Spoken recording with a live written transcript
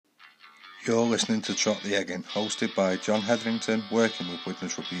You're listening to Trot the Eggin, hosted by John Hetherington, working with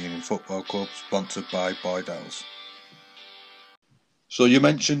Widnes Rugby Union Football Club, sponsored by Boydell's. So you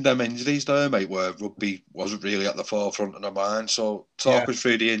mentioned them injuries there, mate, where rugby wasn't really at the forefront of their mind. So talk us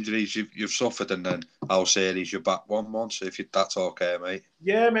through the injuries you've suffered and then how serious you're back 1 month, so if that's okay, mate.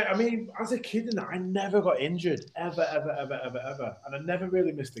 Yeah, mate. I mean, as a kid, I never got injured, ever. And I never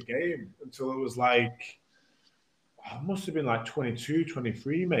really missed a game until it was like, I must have been like 22,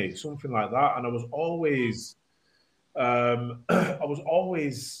 23, mate, something like that. And I was always, I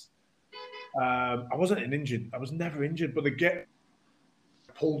wasn't injured. I was never injured, but they get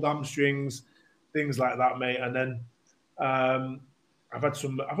pulled hamstrings, things like that, mate. And then I've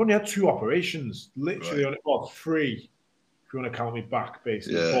only had 2 operations, literally, right. 3, if you want to count me back,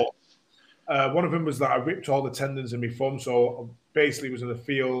 basically. Yeah. But one of them was that I ripped all the tendons in my thumb, so basically was in the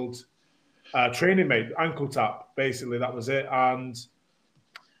field training, mate, ankle tap, basically, that was it, and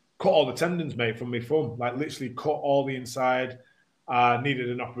cut all the tendons, mate, from my thumb, like literally cut all the inside, needed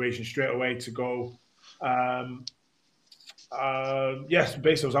an operation straight away to go. Yes,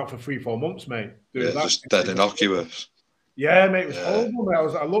 basically I was out for 3-4 months, mate. Just dead innocuous. Yeah, mate, it was horrible, mate.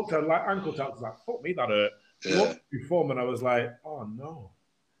 I looked at like ankle tap, I was like, fuck me, that hurt. I looked at my thumb and I was like, oh no,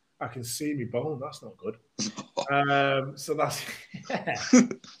 I can see me bone. That's not good. So that's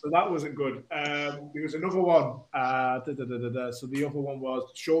so that wasn't good. There was another one. So the other one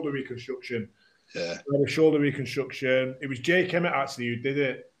was shoulder reconstruction. Yeah, I had a shoulder reconstruction. It was Jake Emmett actually who did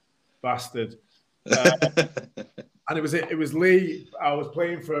it, bastard. And it was Lee. I was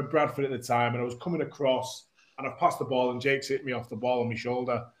playing for Bradford at the time, and I was coming across, and I passed the ball, and Jake's hit me off the ball on my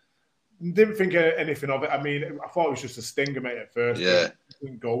shoulder. Didn't think anything of it. I mean, I thought it was just a stinger, mate, at first. Yeah. It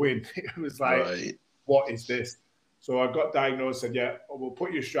didn't go in. It was like, What is this? So I got diagnosed, said, yeah, we'll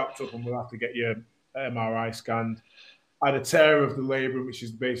put you strapped up and we'll have to get your MRI scanned. I had a tear of the labrum, which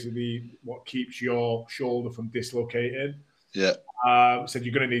is basically what keeps your shoulder from dislocating. Yeah. Said,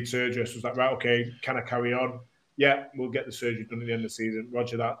 you're going to need surgery. So I was like, right, okay, can I carry on? Yeah, we'll get the surgery done at the end of the season.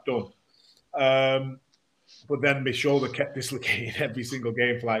 Roger that, done. But then my shoulder kept dislocating every single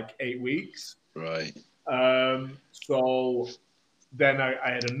game for like 8 weeks. Right. So then I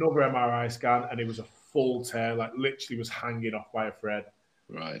had another MRI scan and it was a full tear, like literally was hanging off by a thread.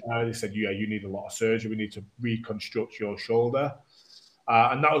 Right. They said, yeah, you need a lot of surgery. We need to reconstruct your shoulder.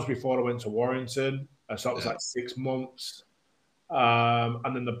 And that was before I went to Warrington. So that was like 6 months.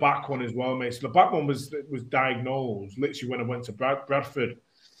 And then the back one as well, mate. So the back one was diagnosed literally when I went to Bradford.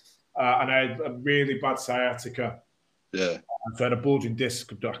 And I had a really bad sciatica. Yeah. So I had a bulging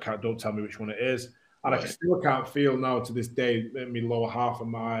disc. Don't tell me which one it is. And I still can't feel now to this day my lower half of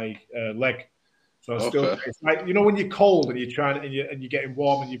my leg. So it's like, you know, when you're cold and you're trying and you're getting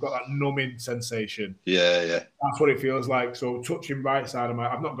warm and you've got that numbing sensation. Yeah. That's what it feels like. So touching right side of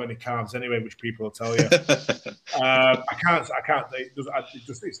I've not got any calves anyway, which people will tell you. I can't.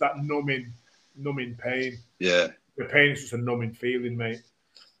 It's that numbing pain. Yeah. The pain is just a numbing feeling, mate.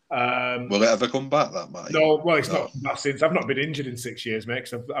 Will it ever come back, that, mate? No, well, it's not come back since. I've not been injured in 6 years, mate,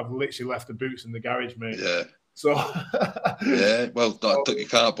 because I've literally left the boots in the garage, mate. Yeah. So yeah, well, you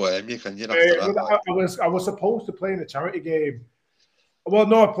can't blame you, can you? After that, I was supposed to play in a charity game. Well,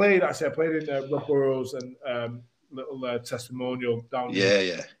 no, I played in Rob Burrows and little testimonial down.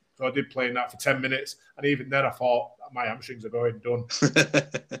 Yeah. So I did play in that for 10 minutes, and even then I thought my hamstrings are going done.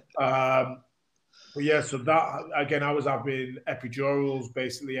 But yeah, so that again, I was having epidurals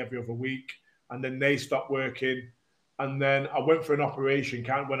basically every other week, and then they stopped working, and then I went for an operation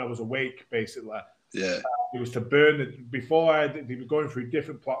when I was awake, basically. Yeah. It was to burn it. Before they were going through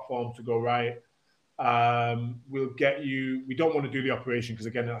different platforms to go, right, we'll get you. We don't want to do the operation because,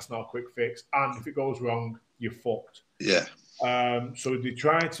 again, that's not a quick fix. And if it goes wrong, you're fucked. Yeah. So they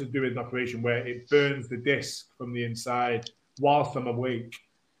tried to do an operation where it burns the disc from the inside whilst I'm awake.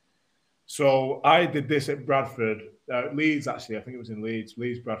 So I did this at Bradford, Leeds, actually. I think it was in Leeds,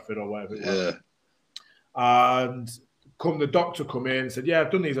 Bradford or whatever it was. Yeah. And the doctor come in and said, yeah,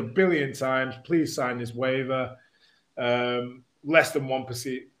 I've done these a billion times. Please sign this waiver. Less than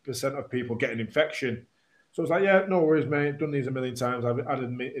 1% of people get an infection. So I was like, yeah, no worries, mate. Done these a million times. I've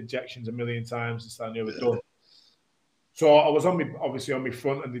added injections a million times. It's like, never done. So I was obviously on my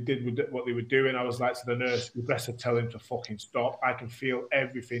front, and they did what they were doing. I was like to the nurse, you better tell him to fucking stop. I can feel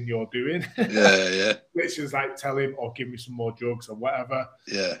everything you're doing. Yeah. Which is like, tell him or give me some more drugs or whatever.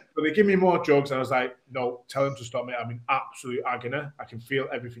 Yeah. But they give me more drugs, and I was like, no, tell him to stop, mate. I'm in absolute agony. I can feel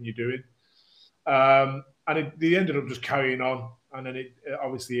everything you're doing. And they ended up just carrying on, and then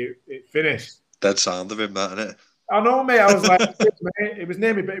it finished. Dead sound of him, that, innit? I know, mate. I was like, mate,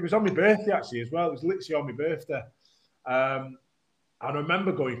 it was on my birthday actually as well. It was literally on my birthday. And I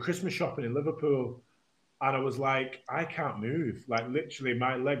remember going Christmas shopping in Liverpool, and I was like, I can't move. Like literally,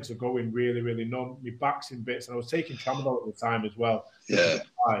 my legs are going really, really numb. My back's in bits, and I was taking Tramadol at the time as well. Yeah.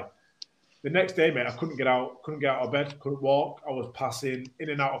 The next day, mate, I couldn't get out of bed, couldn't walk. I was passing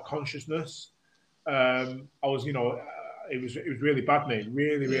in and out of consciousness. I was, it was really bad, mate.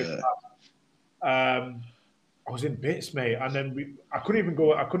 Really, really bad. I was in bits, mate. And then I couldn't even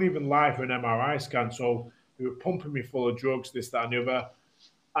lie for an MRI scan. So they were pumping me full of drugs, this, that, and the other.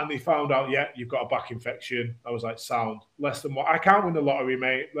 And they found out, yeah, you've got a back infection. I was like, sound. Less than what I can't win the lottery,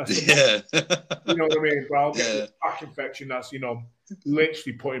 mate. Less than you know what I mean? Well, I'll get a back infection that's,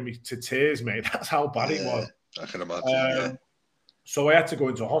 literally putting me to tears, mate. That's how bad it was. I can imagine. So I had to go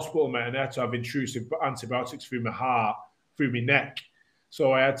into hospital, mate, and I had to have intrusive antibiotics through my heart, through my neck.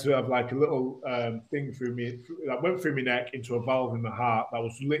 So I had to have like a little thing through me that went through my neck into a valve in my heart that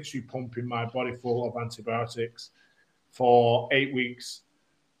was literally pumping my body full of antibiotics for 8 weeks.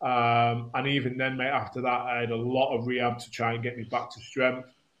 And even then, mate, after that, I had a lot of rehab to try and get me back to strength,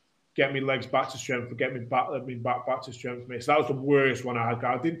 get my legs back to strength, get me back to strength, mate. So that was the worst one I had.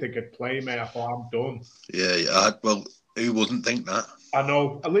 I didn't think I'd play, mate. I thought, I'm done. Yeah. Well, who wouldn't think that? I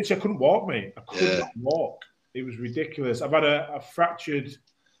know. I couldn't walk, mate. I could not walk. It was ridiculous. I've had a fractured,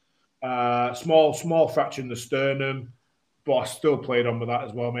 small fracture in the sternum, but I still played on with that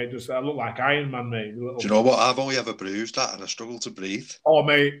as well, mate. I look like Iron Man, mate. Do you know what? I've only ever bruised that and I struggle to breathe. Oh,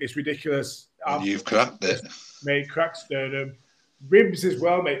 mate, it's ridiculous. And you've cracked it. Mate, cracked sternum. Ribs as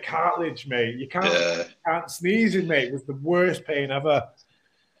well, mate. Cartilage, mate. You can't sneeze in, mate. It was the worst pain ever.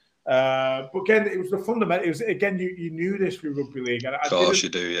 But again, it was the fundamental. It was, again, you knew this through rugby league. And of course you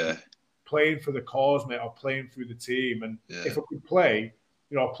do, yeah. Playing for the cause, mate, or playing through the team. And if I could play,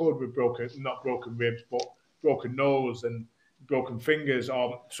 I played with not broken ribs, but broken nose and broken fingers,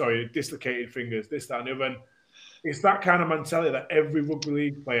 dislocated fingers, this, that, and the other. And it's that kind of mentality that every rugby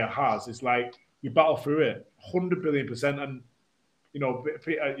league player has. It's like you battle through it 100 billion %. And,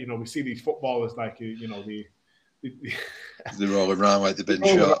 we see these footballers like, they're rolling around like they've been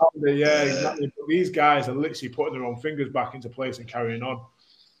shot. Yeah, exactly. But these guys are literally putting their own fingers back into place and carrying on.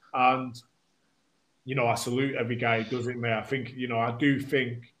 And, I salute every guy who does it, mate. I think, I do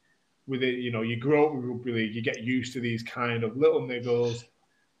think with it, you grow up with rugby league, you get used to these kind of little niggles,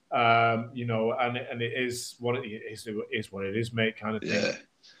 and it is what it is, mate, kind of thing.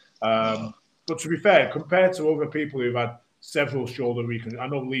 But to be fair, compared to other people who've had several shoulder reconstructions, I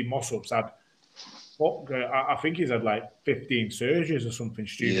know Lee Mossop's had, I think he's had like 15 surgeries or something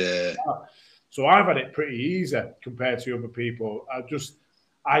stupid. Yeah. So I've had it pretty easy compared to other people. I just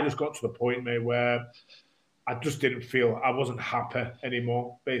got to the point, mate, where I just didn't feel, I wasn't happy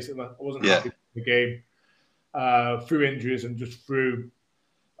anymore, basically. I wasn't happy with the game through injuries and I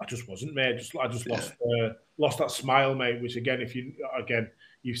just wasn't, mate. I just lost that smile, mate, which again,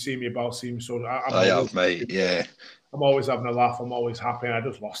 you've seen me about seeing so. I have, mate, yeah. I'm always having a laugh. I'm always happy. And I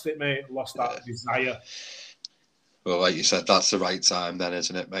just lost it, mate. Lost that desire. Well, like you said, that's the right time then,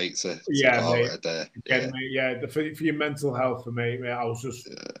 isn't it, mate? Mate. For your mental health, for me, mate, I was just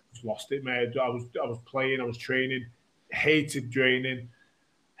lost it, mate. I was playing, I was training, hated training,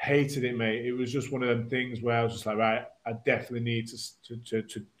 hated it, mate. It was just one of them things where I was just like, right, I definitely need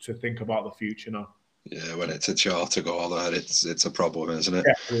to think about the future now. Yeah, when it's a charter goal there, it's a problem, isn't it?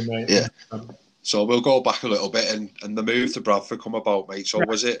 Definitely, mate. Yeah. So we'll go back a little bit, and the move to Bradford come about, mate. So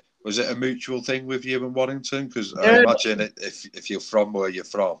was it a mutual thing with you and Warrington? Because I imagine if you're from where you're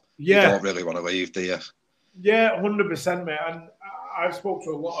from, you don't really want to leave, do you? Yeah, 100%, mate. And I've spoke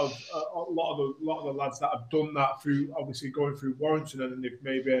to a lot of the lads that have done that through obviously going through Warrington, and they've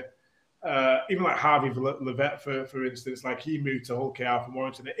maybe even like Harvey Levette, for instance, like he moved to Hull KR from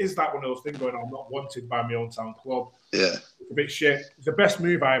Warrington. It is that one of those things going, I'm not wanted by my own town club. Yeah, it's a bit shit. It's the best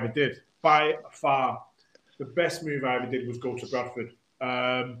move I ever did. By far, the best move I ever did was go to Bradford.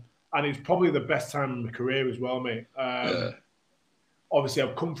 And it's probably the best time in my career as well, mate. Obviously,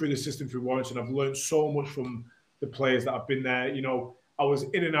 I've come through the system through Warrington. I've learned so much from the players that have been there. I was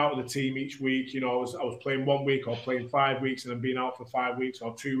in and out of the team each week. I was playing 1 week or playing 5 weeks and then being out for 5 weeks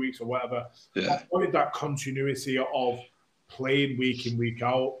or 2 weeks or whatever. Yeah. I wanted that continuity of playing week in, week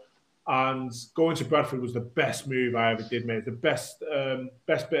out. And going to Bradford was the best move I ever did, mate. The best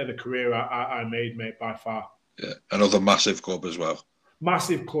bit of the career I made, mate, by far. Yeah, another massive club as well.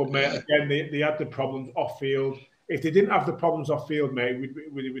 Massive club, mate. Yeah. Again, they had the problems off field. If they didn't have the problems off field, mate,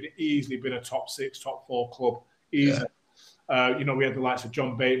 we'd easily been a top 6, top 4 club. Easy. Yeah. We had the likes of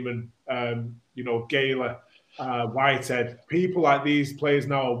John Bateman, Gaylor, Whitehead. People like these players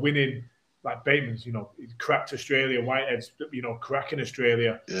now are winning. Like Bateman's, he cracked Australia. Whitehead's, cracking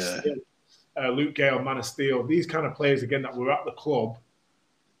Australia. Yeah. Luke Gale, Man of Steel, these kind of players, again, that were at the club,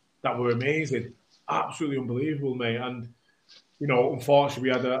 that were amazing. Absolutely unbelievable, mate. And, you know, unfortunately,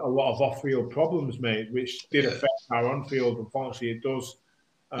 we had a lot of off-field problems, mate, which did affect our on-field. Unfortunately, it does.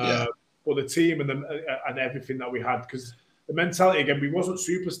 But the team and everything that we had, because the mentality, again, we wasn't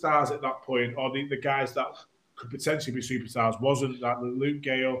superstars at that point, or the guys that could potentially be superstars wasn't. That Luke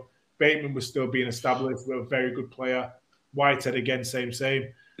Gale, Bateman was still being established, we were a very good player. Whitehead, again, same. So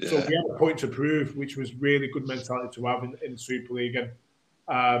we had a point to prove, which was really good mentality to have in Super League. And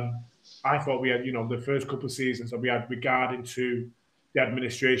I thought we had, you know, the first couple of seasons that we had regarding to the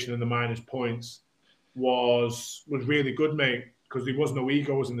administration and the minus points was really good, mate, because there was no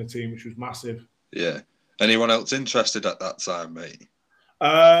egos in the team, which was massive. Yeah. Anyone else interested at that time, mate?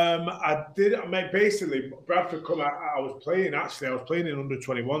 I did, mate. Basically, Bradford come out. I was playing in under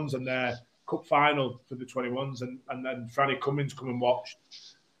 21s and their cup final for the 21s, and then Franny Cummins come and watched.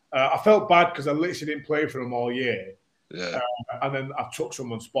 I felt bad because I literally didn't play for them all year. Yeah. And then I took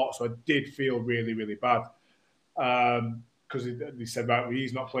someone's spot, so I did feel really, really bad. Because they said, right, well,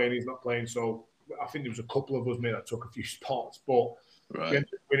 he's not playing. So I think there was a couple of us, mate, that took a few spots, but we ended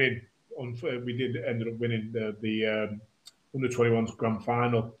up winning. Ended up winning the under 21s grand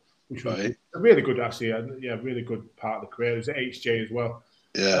final, which was a really good, actually. Really good part of the career. It was at HJ as well.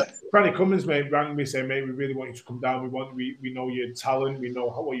 Yeah. Franny Cummins, mate, rang me saying, mate, we really want you to come down. We know your talent. We know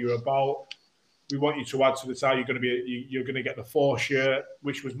what you're about. We want you to add to the side. You're going to get the 4 shirt,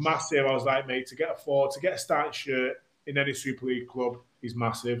 which was massive. I was like, mate, to get a starting shirt in any Super League club is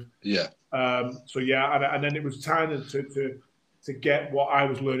massive. Yeah. And then it was time to get what I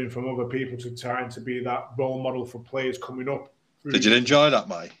was learning from other people, to trying to be that role model for players coming up. Did you enjoy that,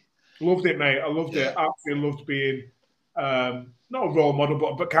 mate? Loved it, mate. I loved it. Absolutely loved being not a role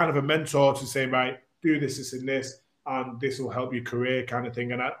model, but kind of a mentor to say, right, do this, and this, and this will help your career, kind of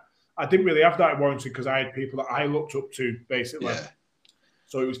thing. And I didn't really have that at Warrington because I had people that I looked up to, basically. Yeah.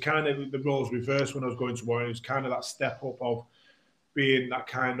 So it was kind of the roles reversed when I was going to Warrington. It was kind of that step up of being that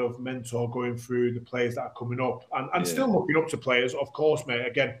kind of mentor going through the players that are coming up and still looking up to players, of course, mate.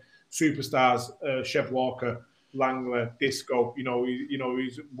 Again, superstars, Chev Walker, Langler, Disco,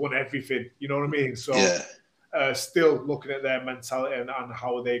 he's won everything, you know what I mean? So still looking at their mentality and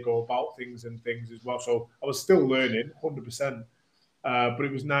how they go about things and things as well. So I was still learning 100%. But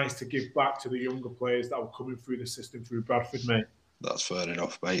it was nice to give back to the younger players that were coming through the system through Bradford, mate. That's fair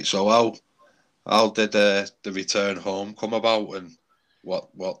enough, mate. So how did the return home come about, and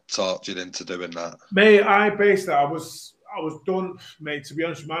what talked you into doing that? Mate, I was done, mate. To be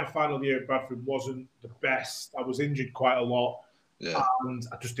honest, my final year at Bradford wasn't the best. I was injured quite a lot, and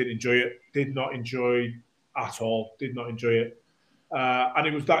I just didn't enjoy it. Did not enjoy at all. Did not enjoy it. And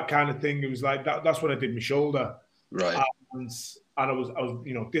it was that kind of thing. It was like that's when I did my shoulder. Right. And I was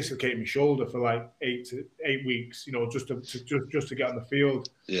dislocating my shoulder for like 8 weeks, just to get on the field.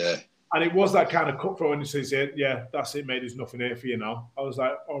 Yeah. And it was that kind of cutthroat when he says, yeah, that's it, mate. There's nothing here for you now. I was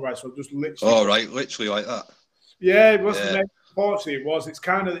like, all right, so just literally. All right, literally like that. Yeah, it wasn't, mate. Unfortunately, it was. It's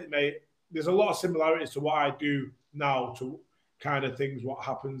kind of, mate, there's a lot of similarities to what I do now to kind of things, what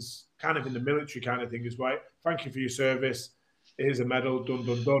happens kind of in the military kind of thing is, right, thank you for your service. Here's a medal, done.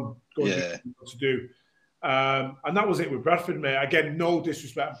 Go and do what to do. And that was it with Bradford, mate. Again, no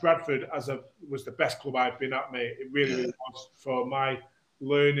disrespect. Bradford was the best club I've been at, mate. It really was for my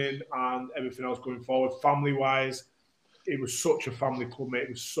learning and everything else going forward. Family-wise, it was such a family club, mate. It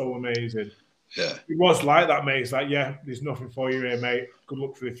was so amazing. Yeah. It was like that, mate. It's like, there's nothing for you here, mate. Good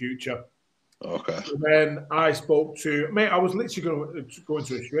luck for the future. Okay. And then I spoke to, mate, I was literally going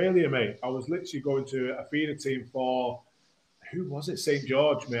to Australia, mate. I was literally going to a feeder team for, who was it? St.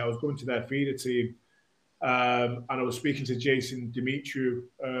 George, mate. I was going to their feeder team. And I was speaking to Jason Demetriou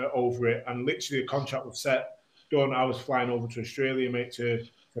over it, and literally the contract was done. I was flying over to Australia, mate, to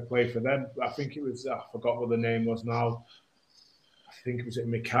play for them. I think it was, I forgot what the name was now. I think it was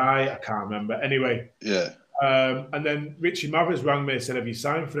Mackay. I can't remember. Anyway. Yeah. And then Richie Mathers rang me and said, have you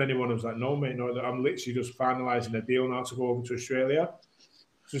signed for anyone? I was like, no, mate, no. I'm literally just finalising a deal now to go over to Australia.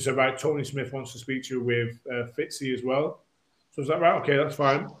 So he said, right, Tony Smith wants to speak to you with Fitzy as well. So I was like, right, okay, that's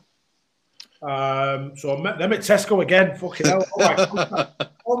fine. So I met them at Tesco again. Fucking hell.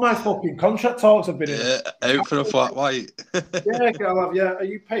 All my fucking contract talks have been in. Out for a flat white. I'll have, are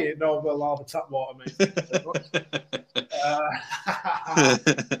you paying? No, well, I'll have a tap water, mate.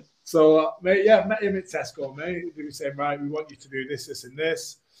 So, mate, met him at Tesco, mate. He was saying, right, we want you to do this, and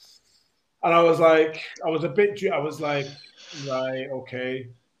this. And I was like, right, okay.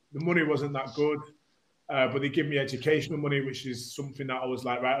 The money wasn't that good. But they give me educational money, which is something that I was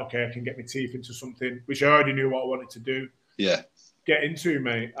like, right, okay, I can get my teeth into something, which I already knew what I wanted to do. Yeah. get into,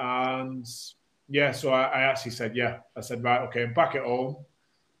 mate. And yeah, so I actually said, yeah. I said, right, okay, I'm back at home,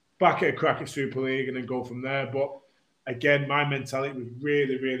 back at a crack at Super League, and then go from there. But again, my mentality was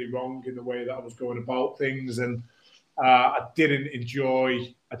really, really wrong in the way that I was going about things, and I didn't enjoy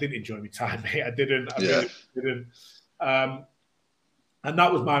my time, mate. I really didn't. And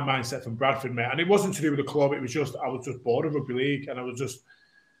that was my mindset from Bradford, mate. And it wasn't to do with the club. It was just I was just bored of rugby league, and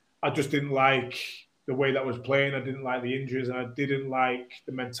I just didn't like the way that I was playing. I didn't like the injuries, and I didn't like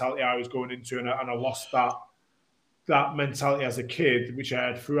the mentality I was going into, and I lost that mentality as a kid, which I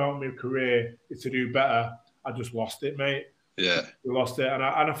had throughout my career, is to do better. I just lost it, mate. Yeah, we lost it, and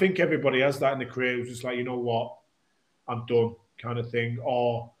I think everybody has that in the career. It was just like, you know what, I'm done, kind of thing,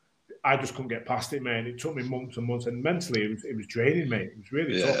 or I just couldn't get past it, man. It took me months and months, and mentally, it was draining, mate. It was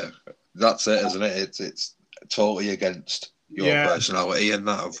really tough. That's it, isn't it? It's totally against your personality and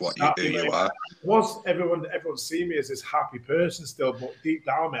that of what who you are. Everyone see me as this happy person still, but deep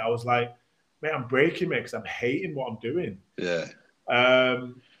down, mate, I was like, mate, I'm breaking, mate, because I'm hating what I'm doing. Yeah.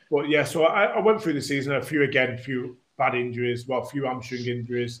 But yeah, so I went through the season, a few bad injuries, a few hamstring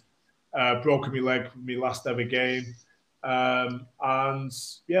injuries, broken my leg my last ever game. And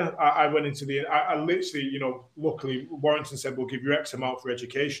yeah, I went into I literally, luckily Warrington said, we'll give you X amount for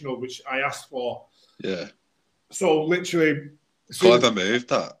educational, which I asked for. Yeah. So literally. Clever move,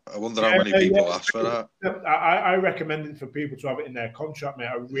 that. I wonder how many people asked for that. I recommend it for people to have it in their contract, mate.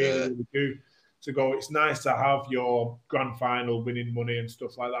 I really do. To go, it's nice to have your grand final winning money and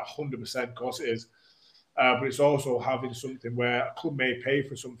stuff like that. 100%, of course it is. But it's also having something where a club may pay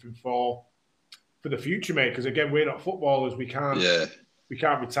for something for the future, mate. Because again, we're not footballers. We can't retire. We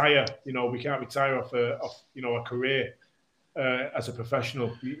can't retire off a career as a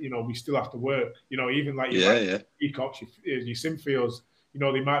professional. We still have to work. Even like your Peacocks, your Sinfields,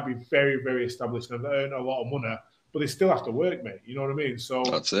 they might be very, very established and earn a lot of money, but they still have to work, mate. You know what I mean? So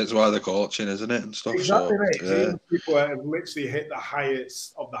that's it. It's why they're coaching, isn't it, and stuff. Exactly, so, mate. Even people that have literally hit the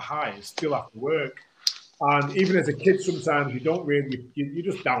highest of the highs still have to work. And even as a kid, sometimes you don't really, you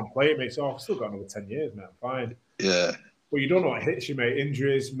just downplay it, mate. So I've still got another 10 years, mate. I'm fine. Yeah. But you don't know what hits you, mate.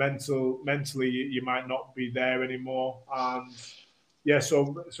 Injuries, mentally, you might not be there anymore. And yeah,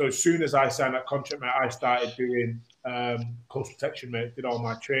 so as soon as I signed that contract, mate, I started doing close protection, mate. Did all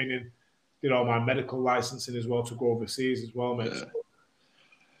my training, did all my medical licensing as well to go overseas as well, mate. Yeah.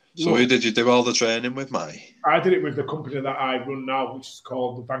 So who did you do all the training with, mate? I did it with the company that I run now, which is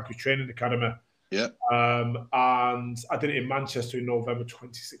called the Vanquish Training Academy. Yeah. And I did it in Manchester in November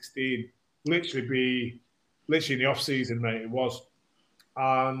 2016. Literally in the off season, mate. It was,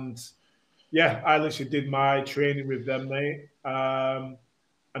 and yeah, I literally did my training with them, mate. And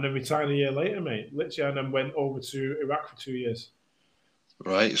then retired a year later, mate. Literally, and then went over to Iraq for 2 years.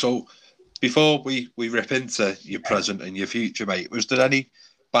 Right. So before we rip into your present and your future, mate, was there any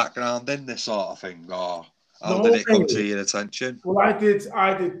background in this sort of thing, or how did it come to your attention? Well, I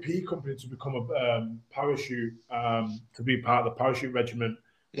did P Company to become a parachute, to be part of the parachute regiment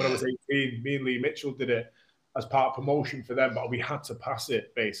when I was 18. Me and Lee Mitchell did it as part of promotion for them, but we had to pass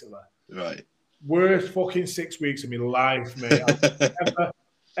it, basically. Right. Worst fucking 6 weeks of my life, mate.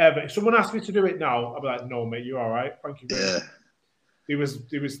 ever. If someone asked me to do it now, I'd be like, no, mate, you're all right. Thank you very much.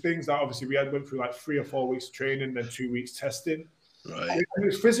 There was things that obviously we went through like 3 or 4 weeks of training, then 2 weeks testing. Right. It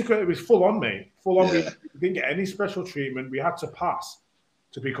was physical. It was full on, mate. Full on. We didn't get any special treatment. We had to pass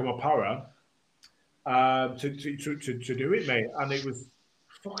to become a para to do it, mate. And it was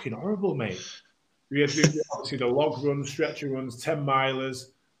fucking horrible, mate. We had to do obviously the log runs, stretcher runs, 10 milers.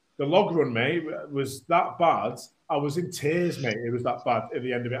 The log run, mate, was that bad. I was in tears, mate. It was that bad at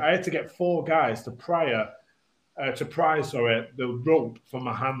the end of it. I had to get 4 guys to pry the rope from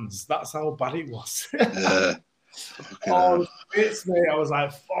my hands. That's how bad it was. It's mate. I was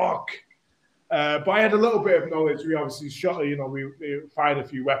like, fuck. But I had a little bit of knowledge. We obviously shot, we fired a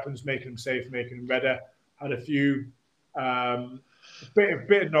few weapons, making them safe, making them ready. Had a few,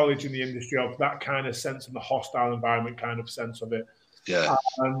 bit of knowledge in the industry of that kind of sense of the hostile environment kind of sense of it. Yeah.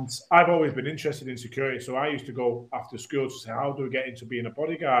 And I've always been interested in security. So I used to go after school to say, how do we get into being a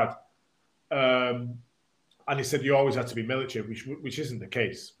bodyguard? And he said, you always had to be military, which isn't the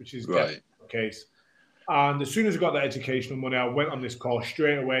case, which is definitely the case. And as soon as I got that educational money, I went on this course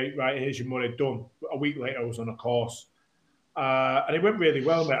straight away. Right, here's your money, done. A week later, I was on a course. And it went really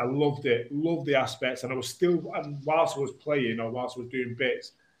well, mate. I loved it, loved the aspects. And I was still, and whilst I was playing or whilst I was doing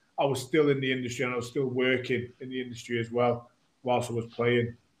bits, I was still in the industry and I was still working in the industry as well whilst I was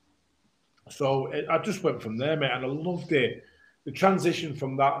playing. So I just went from there, mate, and I loved it. The transition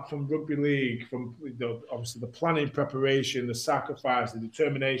from rugby league, from obviously the planning, preparation, the sacrifice, the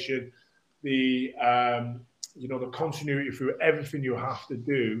determination, the you know, the continuity through everything you have to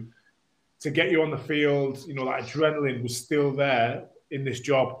do to get you on the field. You know, that adrenaline was still there in this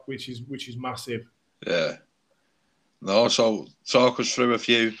job, which is massive. Yeah. No, so talk us through a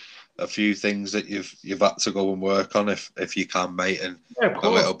few things that you've had to go and work on, if you can, mate, and a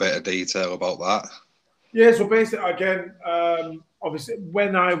little bit of detail about that. Yeah, so basically, again, obviously,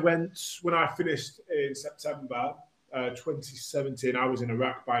 when I finished in September 2017, I was in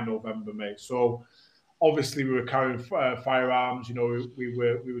Iraq by November, mate. So obviously, we were carrying firearms. You know, we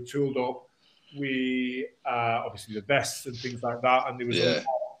were tooled up. We obviously the vests and things like that, and there was a lot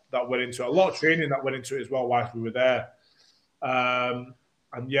that went into it. A lot of training that went into it as well whilst we were there.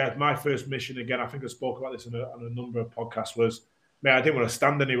 And yeah, my first mission, again, I think I spoke about this on a number of podcasts, was, man, I didn't want to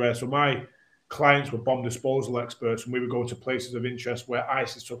stand anywhere. So my clients were bomb disposal experts, and we would go to places of interest where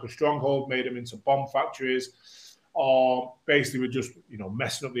ISIS took a stronghold, made them into bomb factories, or basically were just, you know,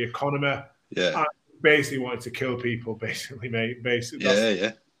 messing up the economy. Yeah. And basically wanted to kill people, basically, mate. Basically,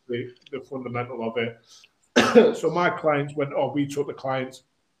 that's the fundamental of it. So my clients we took the clients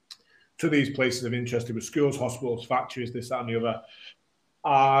to these places of interest. It was schools, hospitals, factories, this, that, and the other.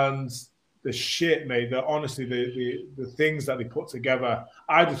 And the shit, mate, honestly, the things that they put together,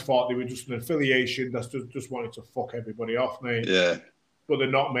 I just thought they were just an affiliation that's just wanted to fuck everybody off, mate. Yeah. But they're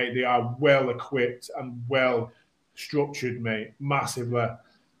not, mate. They are well equipped and well structured, mate, massively.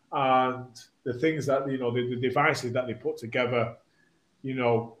 And the things that, you know, the devices that they put together, you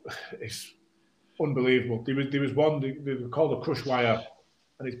know, it's unbelievable. There was one, they were called a crush wire.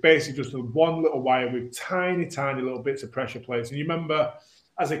 And it's basically just one little wire with tiny, tiny little bits of pressure plates. And you remember,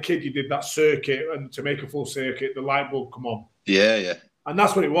 as a kid, you did that circuit, and to make a full circuit, the light bulb come on. Yeah, yeah. And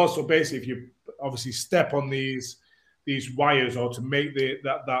that's what it was. So basically, if you obviously step on these wires, or to make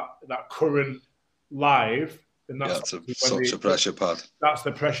that current live, then that's such a pressure pad. That's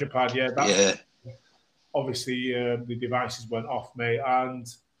the pressure pad. Yeah. Obviously, the devices went off, mate, and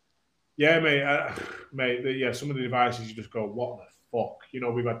yeah, mate, some of the devices you just go, what the fuck? You know,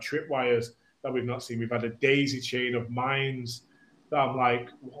 we've had tripwires that we've not seen. We've had a daisy chain of mines that I'm like,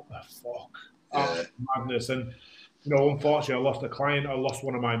 what the fuck? Yeah. Madness. And, you know, unfortunately, I lost a client. I lost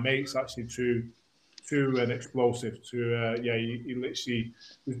one of my mates, actually, to an explosive. He literally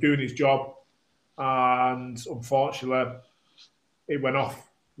was doing his job, and unfortunately, it went off,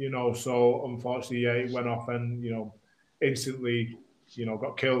 you know. So, unfortunately, it went off, and, you know, instantly, you know,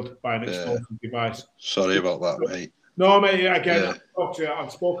 got killed by an explosive device. Sorry about that, mate. No, mate. Again,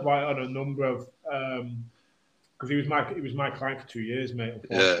 I've spoken about it on a number of because he was my client for 2 years, mate.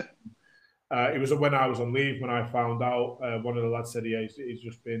 Yeah. It was when I was on leave when I found out. One of the lads said, he's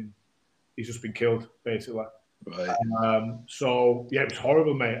just been killed, basically. Right. So yeah, it was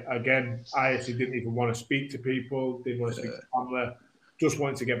horrible, mate. Again, I actually didn't even want to speak to people. Didn't want to speak to family. Just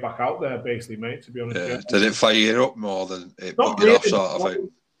wanted to get back out there, basically, mate. To be honest. Yeah. Did it fire you up more than it put you off, sort of thing?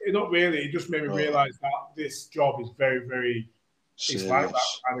 Not really. It just made me realise that this job is very, very. Serious. It's like that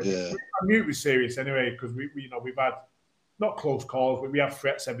kind of. Yeah. I knew it was serious anyway, because we've had not close calls, but we have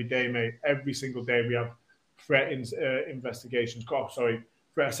threats every day, mate. Every single day we have threat investigations.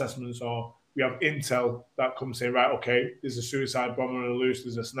 Threat assessments, or we have intel that comes saying, right, okay, there's a suicide bomber on the loose,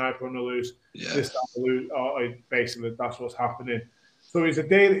 there's a sniper on the loose, this on the loose, or basically that's what's happening. So it was a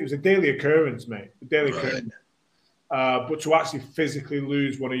daily occurrence, mate. A daily occurrence. But to actually physically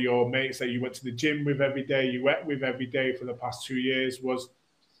lose one of your mates that you went to the gym with every day, you went with every day for the past 2 years, was,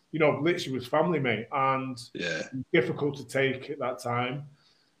 you know, literally was family, mate, and difficult to take at that time.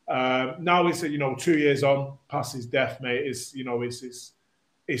 Now it's, you know, 2 years on past his death, mate. It's, you know, it's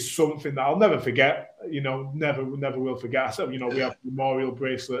something that I'll never forget. You know, never will forget. So, you know, we have memorial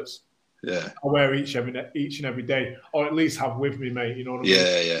bracelets. Yeah, I wear each and every day, or at least have with me, mate. You know what I mean?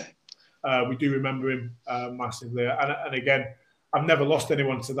 Yeah. We do remember him massively, and again, I've never lost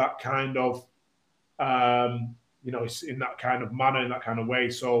anyone to that kind of, you know, in that kind of manner, in that kind of way.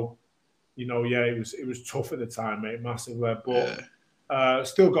 So, you know, yeah, it was tough at the time, mate, massively. But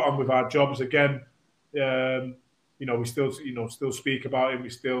still got on with our jobs again. You know, we still speak about him. We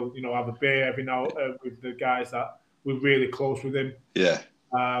still, you know, have a beer every now with the guys that we're really close with him. Yeah.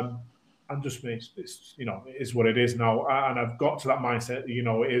 And just me, it's, you know, it is what it is now. And I've got to that mindset. You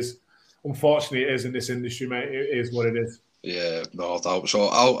know, it is. Unfortunately, it is in this industry, mate. It is what it is. Yeah, no doubt. So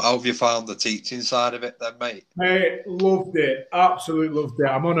how have you found the teaching side of it then, mate? Mate, loved it. Absolutely loved it.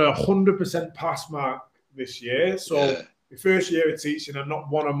 I'm on 100% pass mark this year. So the first year of teaching, and not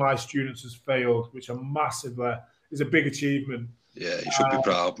one of my students has failed, which is a big achievement. Yeah, you should be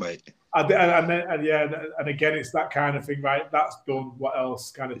proud, mate. And again, it's that kind of thing, right? That's done. What else,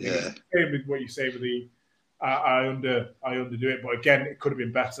 kind of thing? Yeah. Same with what you say with the. I underdo it, but again, it could have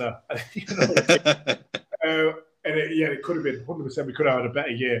been better. You know? And it could have been 100%. We could have had a better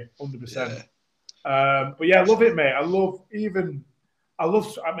year, 100%. Yeah. But yeah, I love it, mate. I love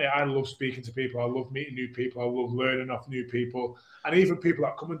speaking to people. I love meeting new people. I love learning off new people. And even people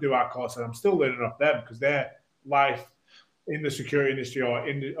that come and do our course, and I'm still learning off them because their life in the security industry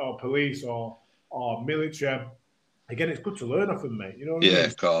or police or military, again, it's good to learn off them, mate. You know what I mean?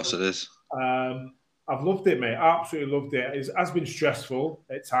 Of course it is. I've loved it, mate. Absolutely loved it. It has been stressful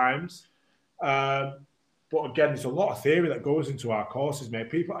at times. But again, there's a lot of theory that goes into our courses, mate.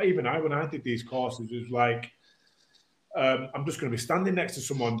 When I did these courses, it was like, I'm just going to be standing next to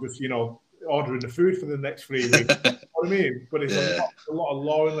someone, just, ordering the food for the next 3 weeks. You know what I mean? But it's a lot of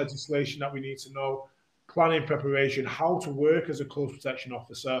law and legislation that we need to know, planning, preparation, how to work as a close protection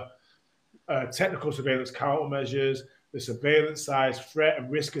officer, technical surveillance countermeasures, the surveillance size, threat and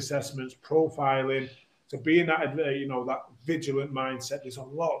risk assessments, profiling. To be in that, that vigilant mindset, there's a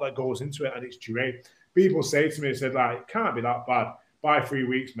lot that goes into it, and it's great. People say to me, they said, like, it can't be that bad. By 3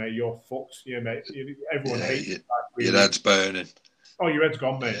 weeks, mate, you're fucked. Yeah, mate. Everyone hates you. Your head's burning. Oh, your head's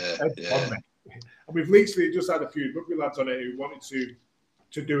gone, mate. Gone, mate. And we've literally just had a few rugby lads on it who wanted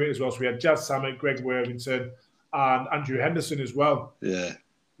to do it as well. So we had Jazz Samet, Greg Worthington, and Andrew Henderson as well. Yeah.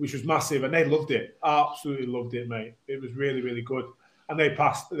 Which was massive, and they loved it. Absolutely loved it, mate. It was really, really good. And they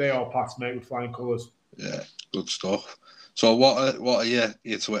all passed, mate, with flying colours. Yeah, good stuff. So what are your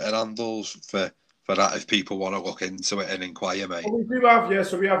Twitter handles for that if people want to look into it and inquire, mate? Well, we do have,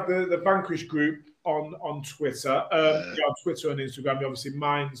 so we have the Vanquish group on Twitter. On Twitter and Instagram, obviously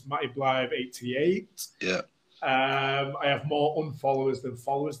mine's Matty Blythe 88. Yeah. I have more unfollowers than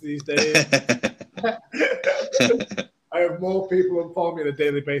followers these days. I have more people who follow me on a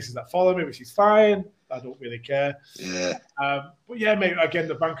daily basis that follow me, which is fine. I don't really care. Yeah. But yeah, mate, again,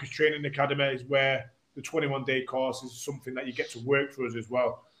 the Vanquish Training Academy is where the 21-day course is something that you get to work for us as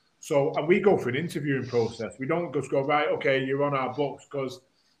well. So, and we go for an interviewing process. We don't just go, right, okay, you're on our books, because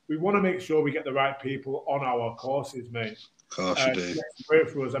we want to make sure we get the right people on our courses, mate. Of course you do. Work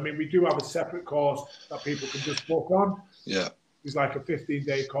for us. I mean, we do have a separate course that people can just book on. Yeah. It's like a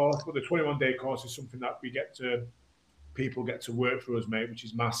 15-day course, but the 21-day course is something that people get to work for us, mate, which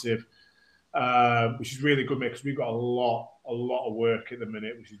is massive, which is really good, mate, because we've got a lot of work at the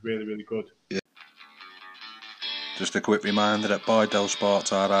minute, which is really, really good. Yeah. Just a quick reminder that Boydell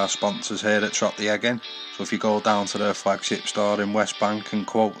Sports are our sponsors here at Trot the Eggin. So if you go down to their flagship store in West Bank and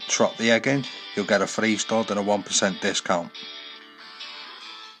quote Trot the Eggin, you'll get a free stud and a 1% discount.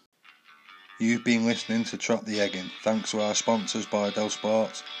 You've been listening to Trot the Eggin. Thanks to our sponsors, Boydell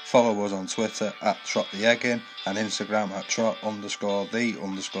Sports. Follow us on Twitter at Trot the Eggin and Instagram at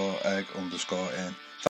Trot_the_egg_in.